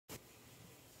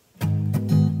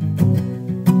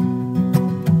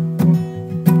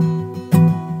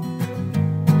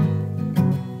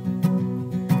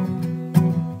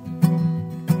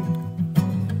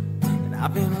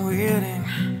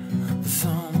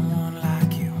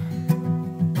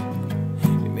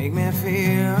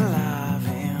feel alive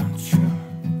and true.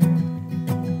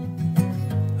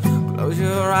 Close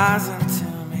your eyes and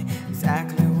tell me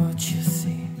exactly what you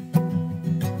see.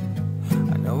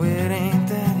 I know it ain't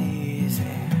that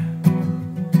easy,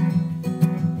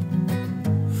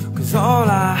 'cause all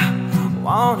I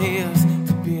want is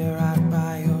to be right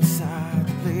by your side,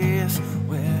 the place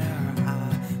where I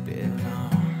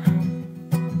belong.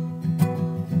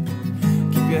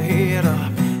 Keep your head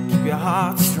up, keep your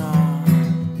heart strong.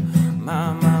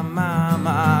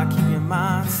 My, keep your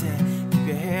mindset, keep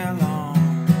your hair long.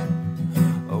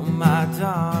 Oh my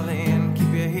darling,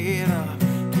 keep your head up,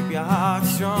 keep your heart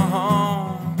strong.